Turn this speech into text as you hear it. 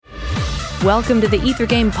Welcome to the Ether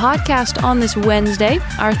Game podcast on this Wednesday.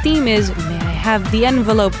 Our theme is, may I have the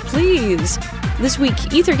envelope, please? This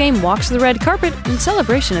week, Ether Game walks the red carpet in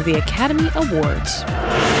celebration of the Academy Awards.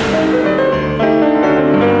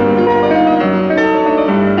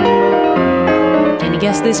 Can you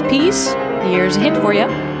guess this piece? Here's a hint for you.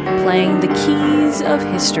 Playing the keys of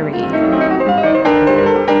history.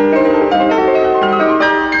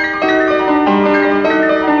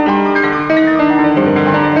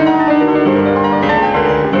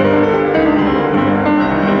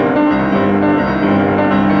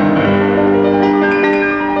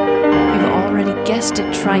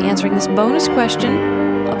 Try answering this bonus question.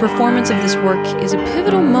 A performance of this work is a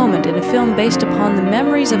pivotal moment in a film based upon the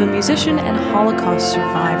memories of a musician and Holocaust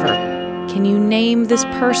survivor. Can you name this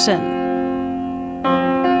person?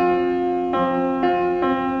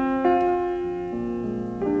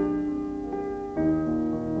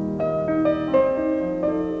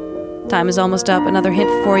 Time is almost up. Another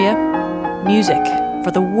hint for you. Music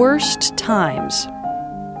for the worst times.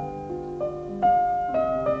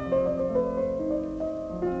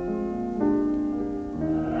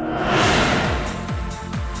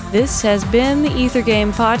 This has been the Ether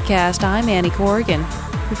Game podcast. I'm Annie Corrigan.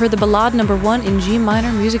 We've heard the Ballade No. 1 in G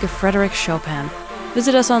minor, music of Frédéric Chopin.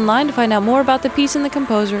 Visit us online to find out more about the piece and the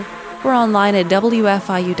composer. We're online at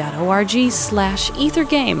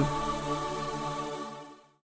wfiu.org/ethergame.